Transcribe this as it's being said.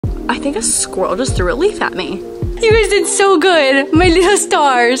I think a squirrel just threw a leaf at me. You guys did so good, my little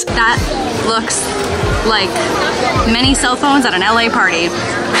stars. That looks like many cell phones at an LA party.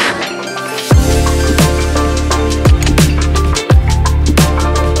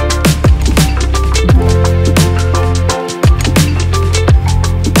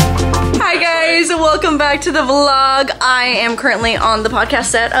 Welcome back to the vlog. I am currently on the podcast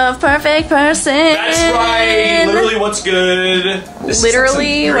set of Perfect Person. That's right. Literally what's good.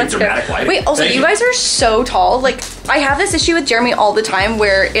 Literally what's good. Lighting. Wait, also you guys are so tall. Like, I have this issue with Jeremy all the time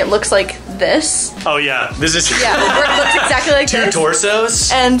where it looks like this. Oh yeah, this is yeah, where it looks exactly like two this.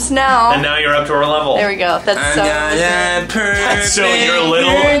 torsos. And now you're up to our level. There we go. That's so That's so your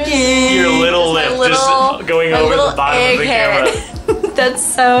little lip just going over the bottom of the camera. That's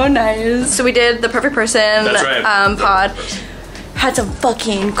so nice. So we did the Perfect Person pod. Had some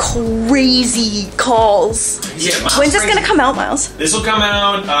fucking crazy calls. Yeah, when's this gonna come out, Miles? This will come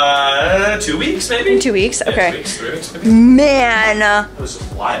out 2 weeks, maybe? In 2 weeks? Okay. Yeah, 2 weeks, 3 weeks, maybe. Man. That was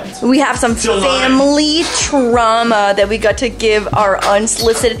wild. We have some family trauma that we got to give our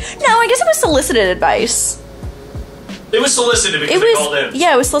unsolicited... No, I guess it was solicited advice. It was solicited because they called in.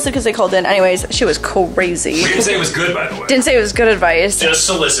 Yeah, it was solicited because they called in. Anyways, she was crazy. We didn't say it was good, by the way. Didn't say it was good advice. Just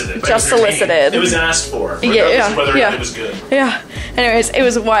solicited. Just solicited. It was asked for. Yeah. Whether or not it was good. Yeah. Anyways, it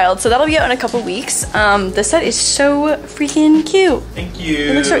was wild. So that'll be out in a couple weeks. The set is so freaking cute. Thank you.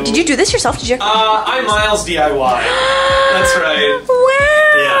 It looks right. Did you do this yourself? Did you? I'm Miles DIY. That's right. Wow.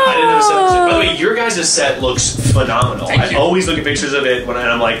 Yeah, I didn't have a set. By the way, your guys' set looks phenomenal. I always look at pictures of it and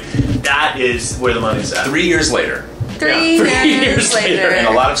I'm like, that is where the money's at. 3 years later. 3 years later. And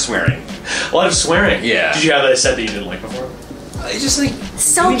a lot of swearing. A lot of swearing? Yeah. Did you have a set that you didn't like before? Just like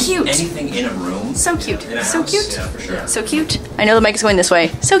so cute. Anything in a room. So cute. In a so house. cute. Yeah, for sure. So cute. I know the mic is going this way.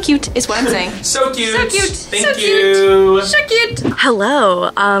 So cute is what I'm saying. So cute. So cute. Thank so you. Cute. So cute. Hello.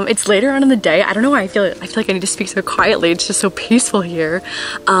 It's later on in the day. I don't know why I feel like I need to speak so quietly. It's just so peaceful here.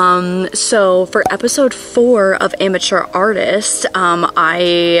 So for episode 4 of Amateur Artist,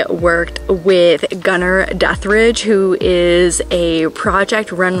 I worked with Gunnar Deathridge, who is a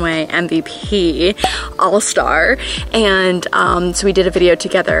Project Runway MVP all-star, and so we did a video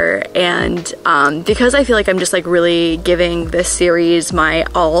together, and because I feel like I'm just like really giving this series my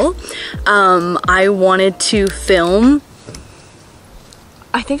all, I wanted to film...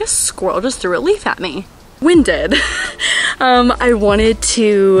 I think a squirrel just threw a leaf at me. Winded. I wanted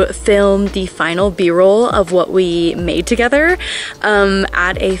to film the final B-roll of what we made together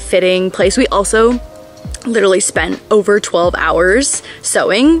at a fitting place. We also literally spent over 12 hours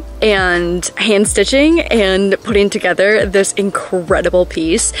sewing and hand stitching and putting together this incredible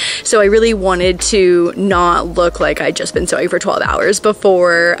piece. So I really wanted to not look like I'd just been sewing for 12 hours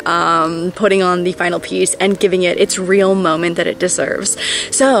before putting on the final piece and giving it its real moment that it deserves.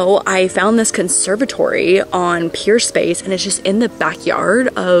 So I found this conservatory on Pier Space, and it's just in the backyard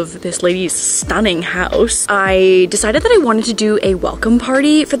of this lady's stunning house. I decided that I wanted to do a welcome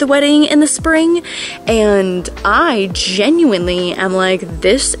party for the wedding in the spring, and I genuinely am like,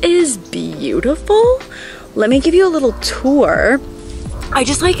 this is beautiful. Let me give you a little tour. I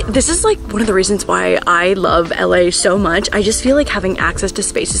just like, this is like one of the reasons why I love LA so much. I just feel like having access to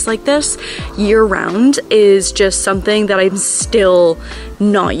spaces like this year round is just something that I'm still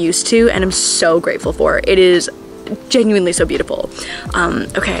not used to, and I'm so grateful for. It is genuinely so beautiful.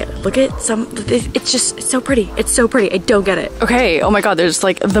 Okay, look at it's so pretty. It's so pretty. I don't get it. Okay, oh my god, there's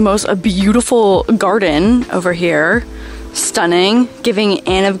like the most beautiful garden over here. Stunning, giving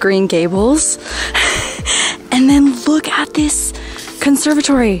Anne of Green Gables. And then look at this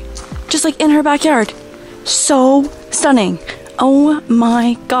conservatory, just like in her backyard. So stunning. Oh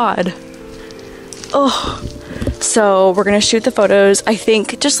my god. Oh. So we're gonna shoot the photos, I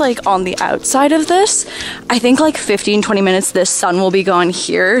think just like on the outside of this. I think like 15-20 minutes this sun will be gone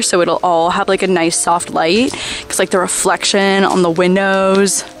here, so it'll all have like a nice soft light, because like the reflection on the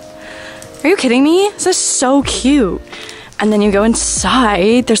windows. Are you kidding me? This is so cute. And then you go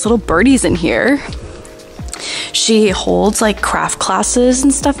inside, there's little birdies in here. She holds like craft classes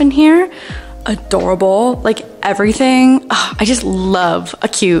and stuff in here. Adorable, like everything. Oh, I just love a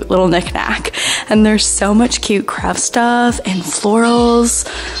cute little knickknack. And there's so much cute craft stuff and florals.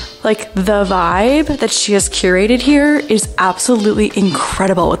 Like the vibe that she has curated here is absolutely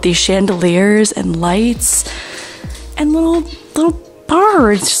incredible, with these chandeliers and lights and little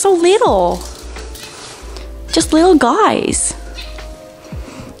birds, so little. Just little guys.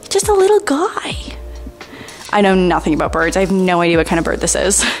 Just a little guy. I know nothing about birds. I have no idea what kind of bird this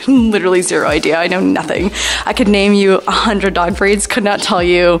is. Literally zero idea. I know nothing. I could name you 100 dog breeds, could not tell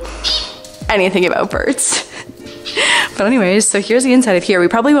you anything about birds. But anyways, so here's the inside of here. We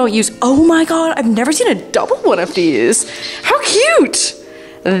probably won't use, oh my God, I've never seen a double one of these. How cute.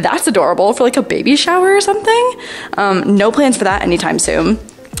 That's adorable for like a baby shower or something. No plans for that anytime soon.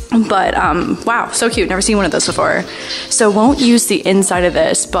 But wow, so cute. Never seen one of those before. So won't use the inside of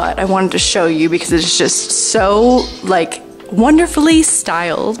this, but I wanted to show you because it's just so like wonderfully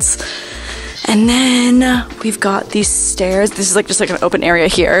styled. And then we've got these stairs. This is like just like an open area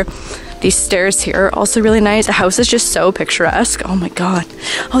here. These stairs here are also really nice. The house is just so picturesque. Oh my God.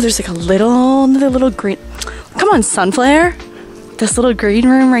 Oh, there's like another little green. Come on, Sunflare. This little green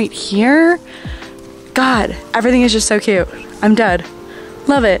room right here. God, everything is just so cute. I'm dead.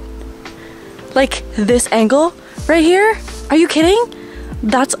 Love it. Like this angle right here. Are you kidding?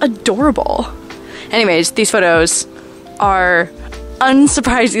 That's adorable. Anyways, these photos are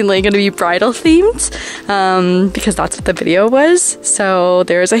unsurprisingly going to be bridal themed because that's what the video was. So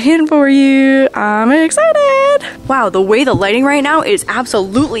there's a hint for you. I'm excited. Wow, the way the lighting right now is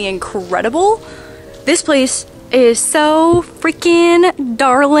absolutely incredible. This place is so freaking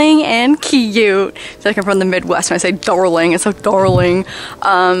darling and cute. It's like I'm from the Midwest when I say darling. It's so darling.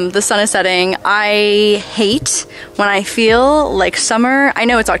 The sun is setting. I hate when I feel like summer. I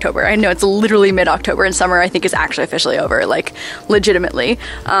know it's October. I know it's literally mid-October and summer I think is actually officially over, like legitimately.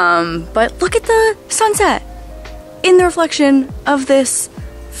 But look at the sunset in the reflection of this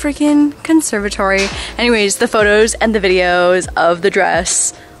freaking conservatory. Anyways, the photos and the videos of the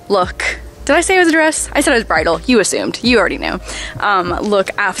dress look. Did I say it was a dress? I said it was bridal. You assumed. You already knew.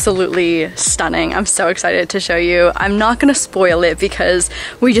 Look absolutely stunning. I'm so excited to show you. I'm not gonna spoil it because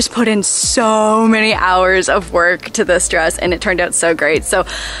we just put in so many hours of work to this dress and it turned out so great. So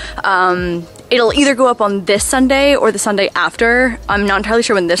it'll either go up on this Sunday or the Sunday after. I'm not entirely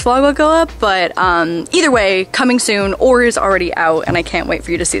sure when this vlog will go up, but either way, coming soon or is already out, and I can't wait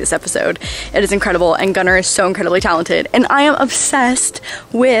for you to see this episode. It is incredible, and Gunnar is so incredibly talented, and I am obsessed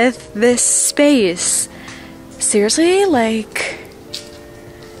with this space. Seriously, like,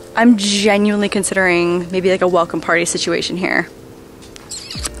 I'm genuinely considering maybe like a welcome party situation here.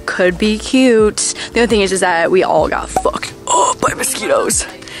 Could be cute. The only thing is that we all got fucked up by mosquitoes.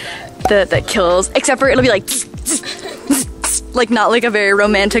 That kills, except for it'll be like not like a very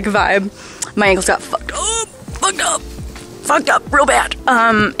romantic vibe. My ankles got fucked up real bad.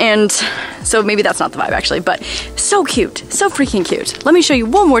 And so maybe that's not the vibe actually, but so cute, so freaking cute. Let me show you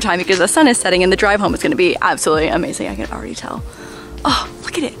one more time because the sun is setting and the drive home is gonna be absolutely amazing. I can already tell. Oh,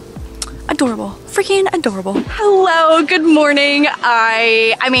 look at it. Adorable, freaking adorable. Hello, good morning.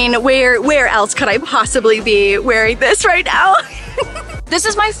 I mean, where else could I possibly be wearing this right now? This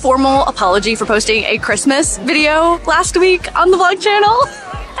is my formal apology for posting a Christmas video last week on the vlog channel.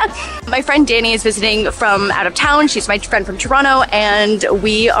 My friend Danny is visiting from out of town. She's my friend from Toronto, and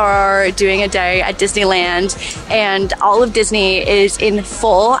we are doing a day at Disneyland, and all of Disney is in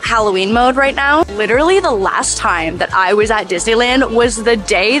full Halloween mode right now. Literally the last time that I was at Disneyland was the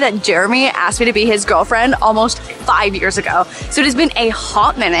day that Jeremy asked me to be his girlfriend almost 5 years ago. So it has been a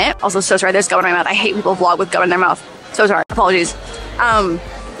hot minute. Also so sorry, there's gum in my mouth. I hate people who vlog with gum in their mouth. So sorry, apologies.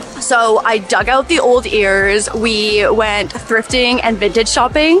 So I dug out the old ears. We went thrifting and vintage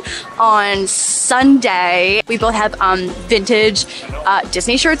shopping on Sunday. We both have vintage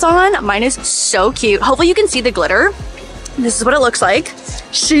Disney shirts on. Mine is so cute. Hopefully you can see the glitter. This is what it looks like.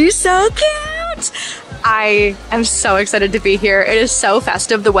 She's so cute. I am so excited to be here. It is so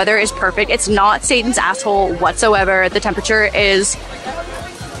festive. The weather is perfect. It's not Satan's asshole whatsoever. The temperature is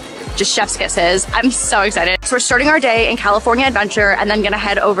just chef's kisses. I'm so excited. So we're starting our day in California Adventure and then gonna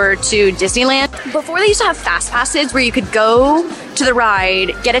head over to Disneyland. Before they used to have fast passes where you could go to the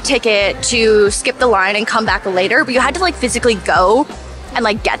ride, get a ticket to skip the line and come back later, but you had to like physically go and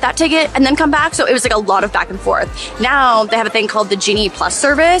like get that ticket and then come back. So it was like a lot of back and forth. Now they have a thing called the Genie Plus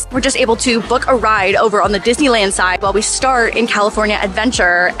service. We're just able to book a ride over on the Disneyland side while we start in California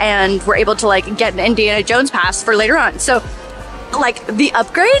Adventure, and we're able to like get an Indiana Jones pass for later on. So like the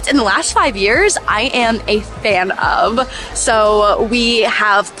upgrades in the last 5 years, I am a fan of. So we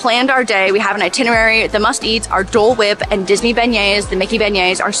have planned our day. We have an itinerary. The must-eats are Dole Whip and Disney beignets. The Mickey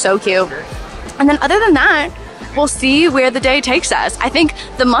beignets are so cute. And then other than that, we'll see where the day takes us. I think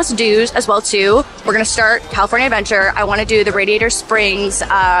the must-dos as well too. We're gonna start California Adventure. I wanna do the Radiator Springs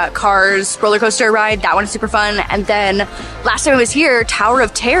Cars roller coaster ride. That one is super fun. And then last time I was here, Tower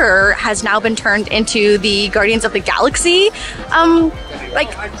of Terror has now been turned into the Guardians of the Galaxy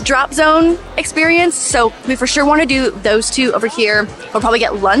like drop zone experience. So we for sure wanna do those two over here. We'll probably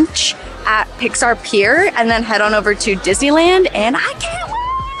get lunch at Pixar Pier and then head on over to Disneyland, and I can't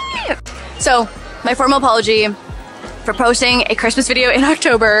wait. So my formal apology for posting a Christmas video in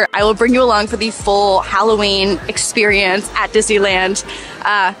October. I will bring you along for the full Halloween experience at Disneyland.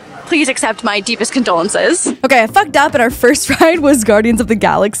 Please accept my deepest condolences. Okay, I fucked up and our first ride was Guardians of the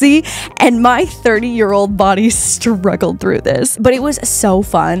Galaxy and my 30-year-old body struggled through this. But it was so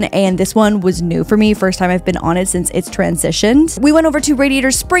fun and this one was new for me. First time I've been on it since it's transitioned. We went over to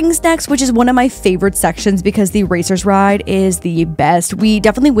Radiator Springs next, which is one of my favorite sections because the Racers ride is the best. We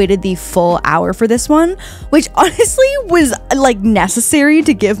definitely waited the full hour for this one, which honestly was like necessary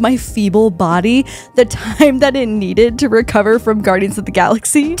to give my feeble body the time that it needed to recover from Guardians of the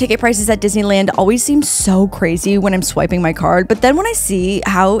Galaxy. Ticket prices at Disneyland always seem so crazy when I'm swiping my card, but then when I see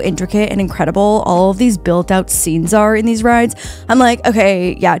how intricate and incredible all of these built out scenes are in these rides, I'm like,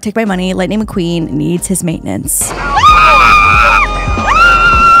 okay, yeah, take my money. Lightning McQueen needs his maintenance.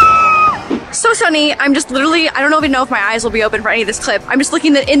 So sunny. I'm just literally, I don't even know if my eyes will be open for any of this clip. I'm just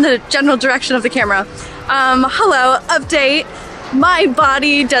looking in the general direction of the camera. Hello, update. My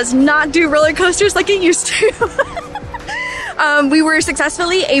body does not do roller coasters like it used to. We were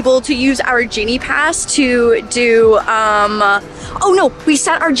successfully able to use our Genie Pass to do, oh no, we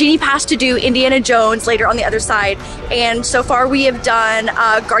set our Genie Pass to do Indiana Jones later on the other side. And so far we have done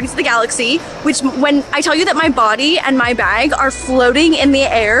Guardians of the Galaxy, which when I tell you that my body and my bag are floating in the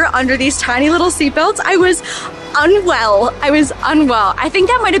air under these tiny little seatbelts, I was unwell. I think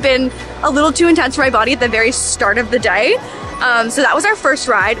that might have been a little too intense for my body at the very start of the day. So that was our first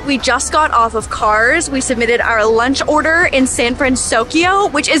ride. We just got off of Cars. We submitted our lunch order in San Francisco,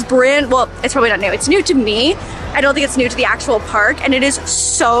 which is well, it's probably not new. It's new to me. I don't think it's new to the actual park, and it is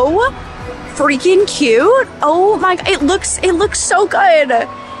so freaking cute. Oh my God, it looks so good.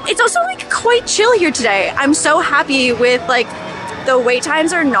 It's also like quite chill here today. I'm so happy with like the wait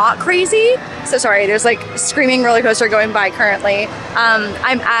times are not crazy. So sorry, there's like screaming roller coaster going by currently.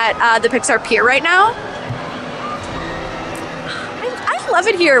 I'm at the Pixar Pier right now. I love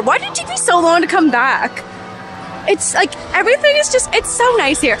it here. Why did it take me so long to come back? It's like everything is just, it's so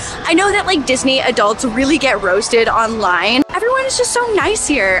nice here. I know that like Disney adults really get roasted online. Everyone is just so nice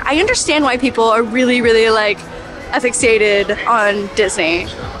here. I understand why people are really like asphyxiated on Disney.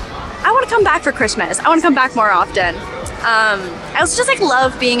 I want to come back for Christmas. I want to come back more often. I also just like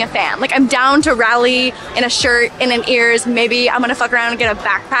love being a fan. Like I'm down to rally in a shirt and in ears. Maybe I'm gonna fuck around and get a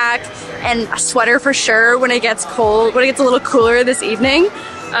backpack and a sweater for sure when it gets cold, when it gets a little cooler this evening.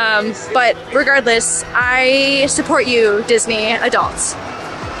 But regardless, I support you, Disney adults,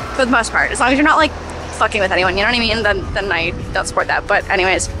 for the most part. As long as you're not like fucking with anyone, you know what I mean? Then I don't support that. But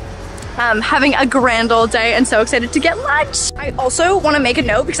anyways, having a grand old day and so excited to get lunch. I also want to make a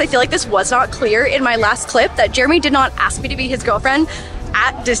note because I feel like this was not clear in my last clip that Jeremy did not ask me to be his girlfriend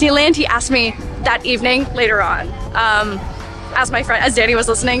at Disneyland. He asked me that evening later on. As my friend, as Danny was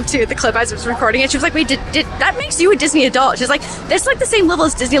listening to the clip as I was recording it, she was like, wait, did that makes you a Disney adult? She's like, this is like the same level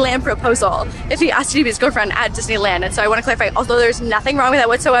as Disneyland proposal if he asked you to be his girlfriend at Disneyland. And so I want to clarify, although there's nothing wrong with that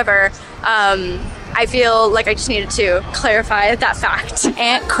whatsoever, I feel like I just needed to clarify that fact.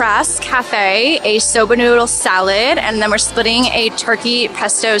 Aunt Crass Cafe, a soba noodle salad, and then we're splitting a turkey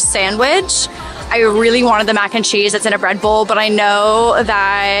pesto sandwich. I really wanted the mac and cheese that's in a bread bowl, but I know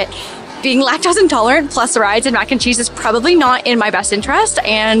that being lactose intolerant plus the rides and mac and cheese is probably not in my best interest,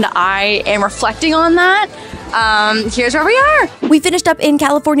 and I am reflecting on that. Here's where we are. We finished up in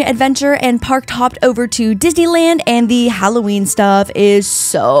California Adventure and hopped over to Disneyland, and the Halloween stuff is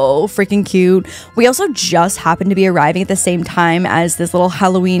so freaking cute. We also just happened to be arriving at the same time as this little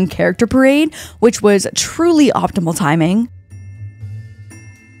Halloween character parade, which was truly optimal timing.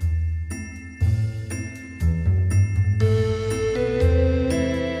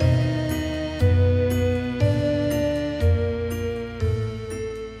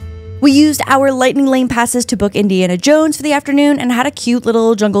 We used our Lightning Lane passes to book Indiana Jones for the afternoon and had a cute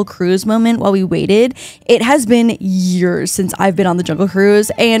little Jungle Cruise moment while we waited. It has been years since I've been on the Jungle Cruise,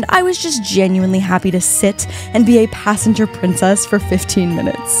 and I was just genuinely happy to sit and be a passenger princess for 15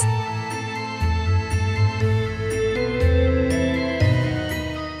 minutes.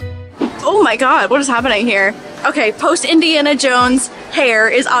 Oh my God, what is happening here? Okay, post Indiana Jones hair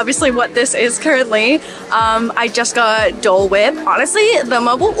is obviously what this is currently. I just got Dole Whip. Honestly, the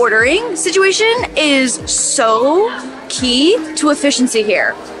mobile ordering situation is so key to efficiency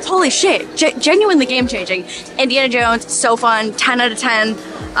here. Holy shit, genuinely game changing. Indiana Jones, so fun, 10 out of 10.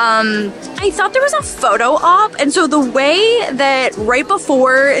 I thought there was a photo op, and so the way that right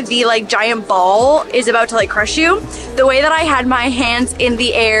before the like giant ball is about to like crush you, the way that I had my hands in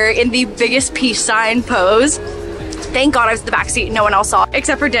the air in the biggest peace sign pose, thank God I was in the back seat, no one else saw,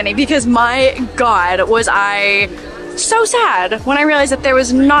 except for Denny, because my God, was I so sad when I realized that there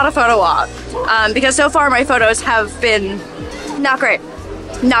was not a photo op, because so far my photos have been not great.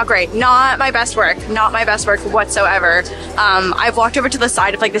 Not great. Not my best work. Not my best work whatsoever. I've walked over to the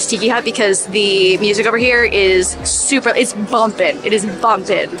side of like this tiki hut because the music over here is it's bumping. It is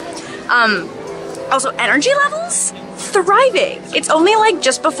bumping. Also, energy levels? Thriving. It's only like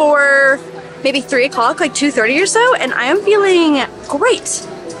just before maybe 3 o'clock, like 2:30 or so, and I am feeling great.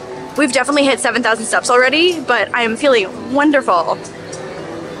 We've definitely hit 7,000 steps already, but I am feeling wonderful.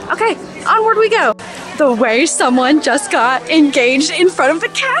 Okay, onward we go. The way someone just got engaged in front of the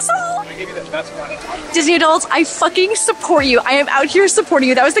castle. Disney adults, I fucking support you. I am out here supporting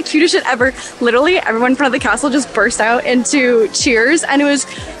you. That was the cutest shit ever. Literally, everyone in front of the castle just burst out into cheers, and it was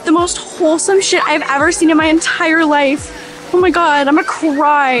the most wholesome shit I've ever seen in my entire life. Oh my god, I'm gonna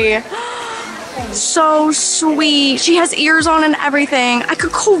cry. So sweet. She has ears on and everything. I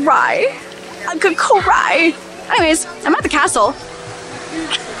could cry. I could cry. Anyways, I'm at the castle.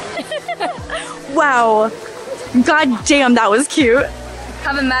 Wow. God damn, that was cute.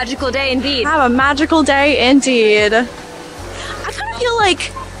 Have a magical day indeed. Have a magical day indeed. I kind of feel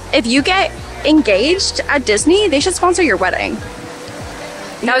like if you get engaged at Disney, they should sponsor your wedding.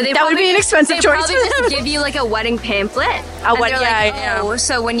 That would be an expensive choice. They probably just give you like a wedding pamphlet. A wedding, yeah. Oh,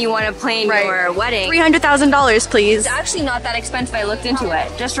 so when you want to plan your wedding, $300,000, please. It's actually not that expensive. I looked into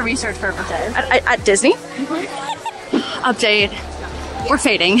it just for research purposes. At Disney? Update. We're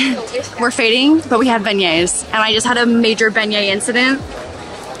fading. We're fading, but we have beignets, and I just had a major beignet incident.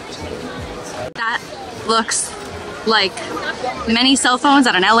 That looks like many cell phones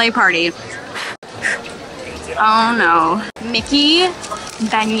at an LA party. Oh no. Mickey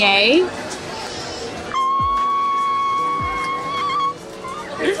beignet.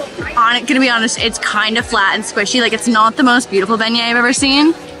 Gonna be honest, it's kind of flat and squishy. Like, it's not the most beautiful beignet I've ever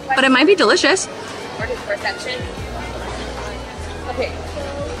seen, but it might be delicious. Perception. Okay.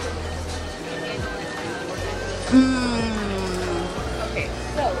 Okay,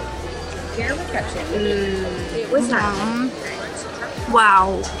 so your perception. It was not.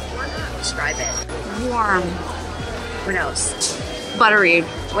 Wow. Describe it. Warm. What else? Buttery.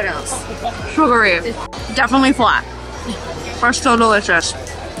 What else? Sugary. Definitely flat. But so delicious.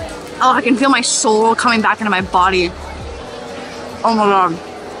 Oh, I can feel my soul coming back into my body. Oh my god.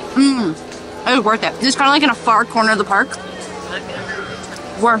 It was worth it. This is kind of like in a far corner of the park.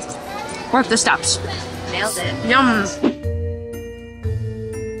 Worth the steps. Nailed it. Yum.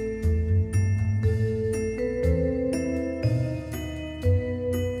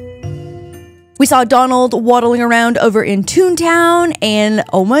 We saw Donald waddling around over in Toontown, and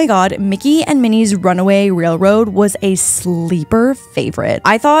oh my god, Mickey and Minnie's Runaway Railroad was a sleeper favorite.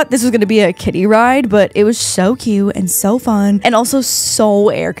 I thought this was gonna be a kiddie ride, but it was so cute and so fun, and also so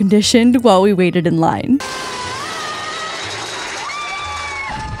air conditioned while we waited in line.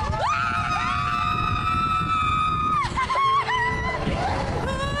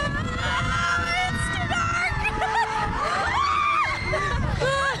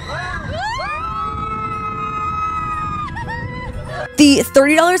 The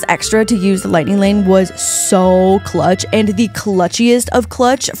 $30 extra to use the lightning lane was so clutch, and the clutchiest of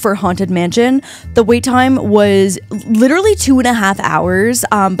clutch for Haunted Mansion. The wait time was literally 2.5 hours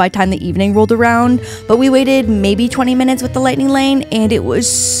by the time the evening rolled around, but we waited maybe 20 minutes with the lightning lane, and it was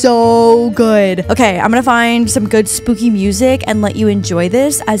so good. Okay, I'm gonna find some good spooky music and let you enjoy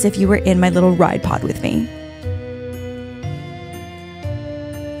this as if you were in my little ride pod with me.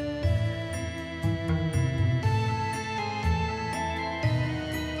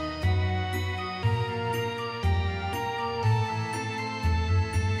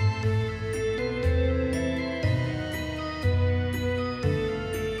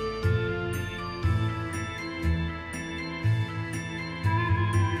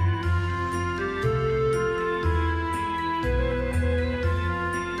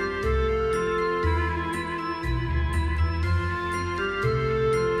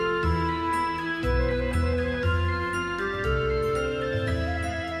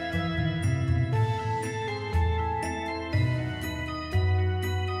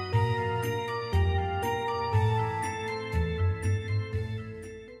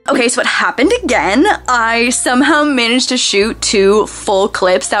 Okay, so it happened again. I somehow managed to shoot 2 full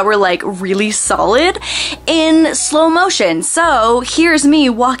clips that were like really solid in slow motion. So here's me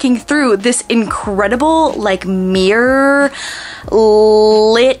walking through this incredible like mirror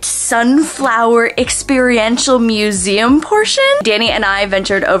lit sunflower experiential museum portion. Danny and I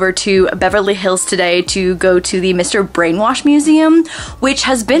ventured over to Beverly Hills today to go to the Mr. Brainwash Museum, which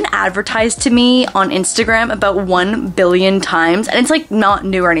has been advertised to me on Instagram about 1 billion times, and it's like not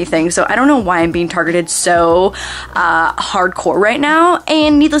new or anything, so I don't know why I'm being targeted so hardcore right now.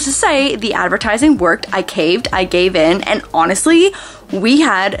 And needless to say, the advertising worked. I caved, I gave in, and honestly, we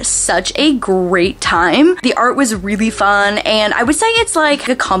had such a great time. The art was really fun, and I would say it's like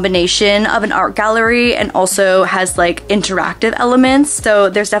a combination of an art gallery and also has like interactive elements, so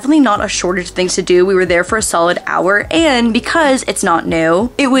there's definitely not a shortage of things to do. We were there for a solid hour, and because it's not new,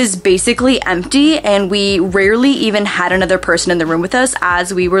 it was basically empty, and we rarely even had another person in the room with us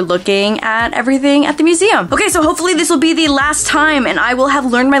as we were looking at everything at the museum. Okay, so hopefully this will be the last time and I will have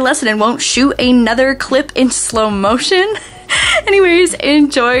learned my lesson and won't shoot another clip in slow motion. Anyways,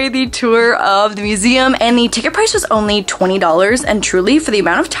 enjoy the tour of the museum, and the ticket price was only $20, and truly for the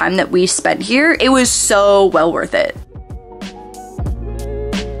amount of time that we spent here, it was so well worth it.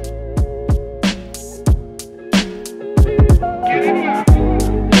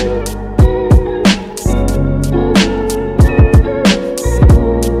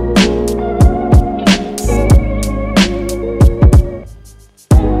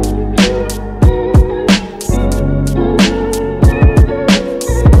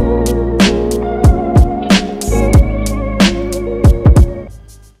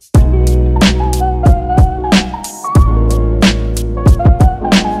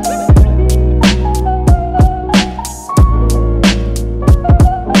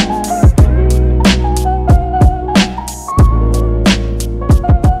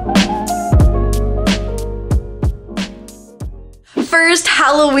 First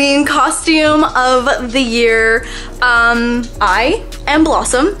Halloween costume of the year. I am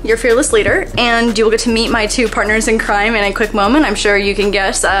Blossom, your fearless leader, and you will get to meet my two partners in crime in a quick moment. I'm sure you can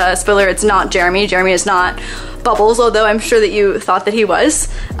guess. Spoiler, it's not Jeremy. Jeremy is not Bubbles, although I'm sure that you thought that he was.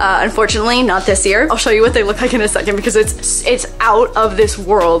 Unfortunately, not this year. I'll show you what they look like in a second because it's out of this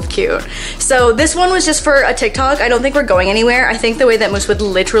world cute. So this one was just for a TikTok. I don't think we're going anywhere. I think the way that Moose would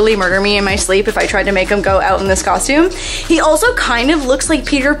literally murder me in my sleep if I tried to make him go out in this costume. He also kind of looks like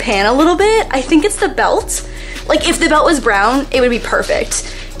Peter Pan a little bit. I think it's the belt. Like if the belt was brown, it would be perfect.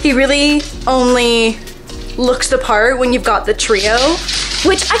 He really only looks the part when you've got the trio,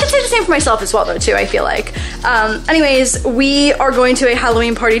 which I can say the same for myself as well though too, I feel like. Anyways, we are going to a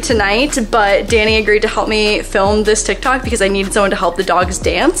Halloween party tonight, but Danny agreed to help me film this TikTok because I needed someone to help the dogs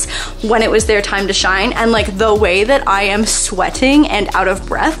dance when it was their time to shine. And like the way that I am sweating and out of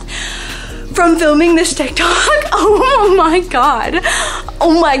breath from filming this TikTok, oh my god,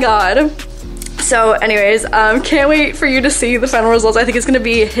 oh my god. So anyways, can't wait for you to see the final results. I think it's gonna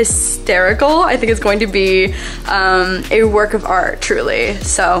be hysterical. I think it's going to be a work of art, truly.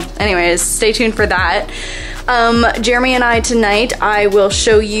 So anyways, stay tuned for that. Jeremy and I tonight, I will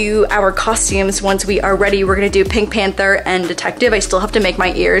show you our costumes once we are ready. We're gonna do Pink Panther and Detective. I still have to make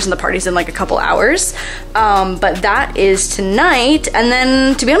my ears and the party's in like a couple hours. But that is tonight. And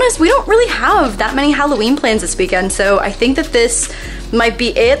then to be honest, we don't really have that many Halloween plans this weekend. So I think that this might be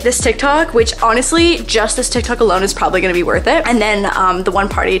it, this TikTok, which honestly, just this TikTok alone is probably gonna be worth it. And then the one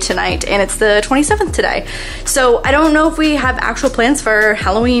party tonight, and it's the 27th today. So I don't know if we have actual plans for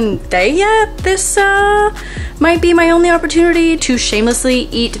Halloween day yet. This might be my only opportunity to shamelessly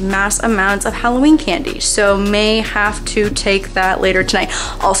eat mass amounts of Halloween candy. So may have to take that later tonight.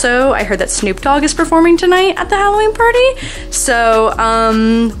 Also, I heard that Snoop Dogg is performing tonight at the Halloween party. So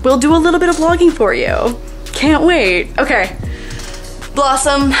we'll do a little bit of vlogging for you. Can't wait. Okay.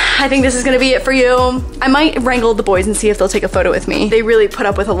 Blossom, I think this is gonna be it for you. I might wrangle the boys and see if they'll take a photo with me. They really put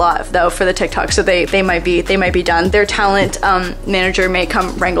up with a lot though for the TikTok, so they might be done. Their talent manager may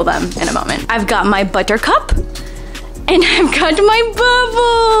come wrangle them in a moment. I've got my buttercup and I've got my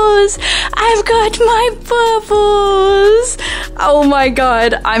bubbles. I've got my bubbles. Oh my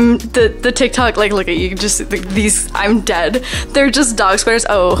god, I'm the TikTok, like look at you, just these, I'm dead. They're just dog sweaters.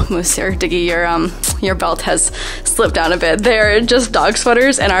 Oh, Moose or Diggy, your belt has slipped down a bit. They're just dog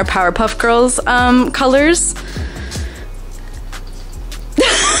sweaters and our Powerpuff Girls colors.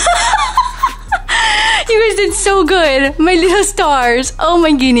 You guys did so good, my little stars. Oh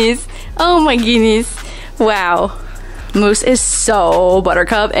my goodness, oh my goodness, wow. Moose is so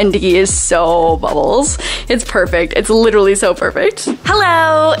Buttercup and Diggy is so Bubbles. It's perfect. It's literally so perfect.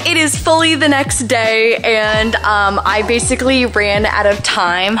 Hello, it is fully the next day and I basically ran out of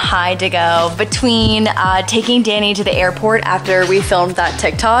time, hi Diggo, between taking Danny to the airport after we filmed that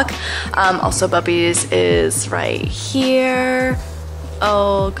TikTok. Also Bubbies is right here.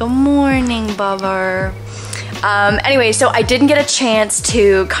 Oh, good morning, Bubber. Anyway, so I didn't get a chance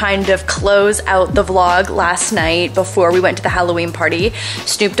to kind of close out the vlog last night before we went to the Halloween party.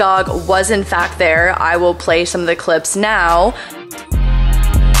 Snoop Dogg was in fact there. I will play some of the clips now.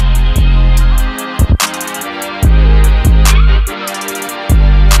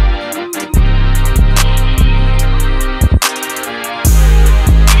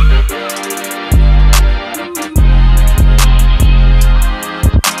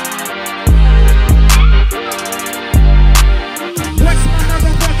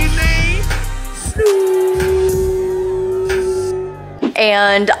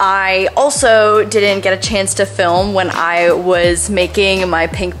 And I also didn't get a chance to film when I was making my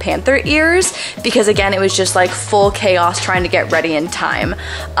Pink Panther ears because again, it was just like full chaos trying to get ready in time.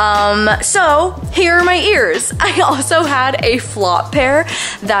 So here are my ears. I also had a flop pair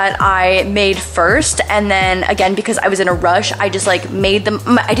that I made first, and then again, because I was in a rush, I just like made them.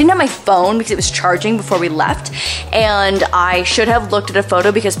 I didn't have my phone because it was charging before we left, and I should have looked at a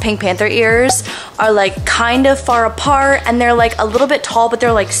photo because Pink Panther ears are like kind of far apart and they're like a little bit tall, but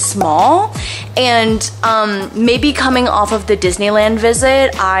they're like small. And maybe coming off of the Disneyland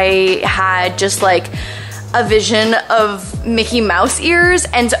visit, I had just like a vision of Mickey Mouse ears,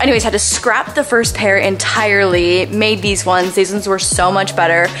 and so anyways, had to scrap the first pair entirely, made these ones. These ones were so much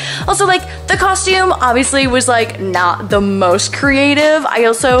better. Also, like, the costume obviously was like not the most creative. I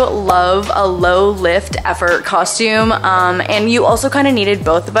also love a low lift effort costume, and you also kind of needed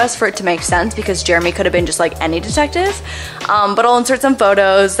both of us for it to make sense because Jeremy could have been just like any detective. But I'll insert some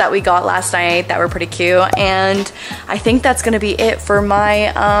photos that we got last night that were pretty cute, and I think that's gonna be it for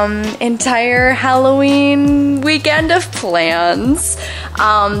my entire Halloween weekend of plans.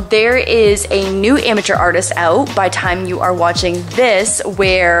 There is a new amateur artist out by the time you are watching this,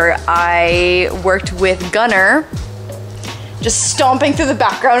 where I worked with Gunner, just stomping through the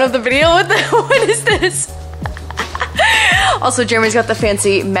background of the video. What is this? Also, Jeremy's got the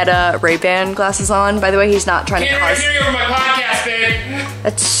fancy Meta Ray-Ban glasses on. By the way, he's not trying to cause... Hear you over my podcast, babe.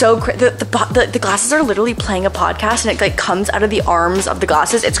 That's so crazy. The glasses are literally playing a podcast, and it like comes out of the arms of the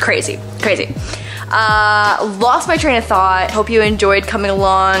glasses. It's crazy, crazy. Lost my train of thought. Hope you enjoyed coming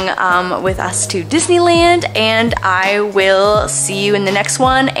along with us to Disneyland, and I will see you in the next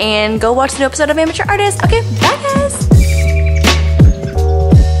one, and go watch the new episode of Amateur Artist. Okay, bye guys.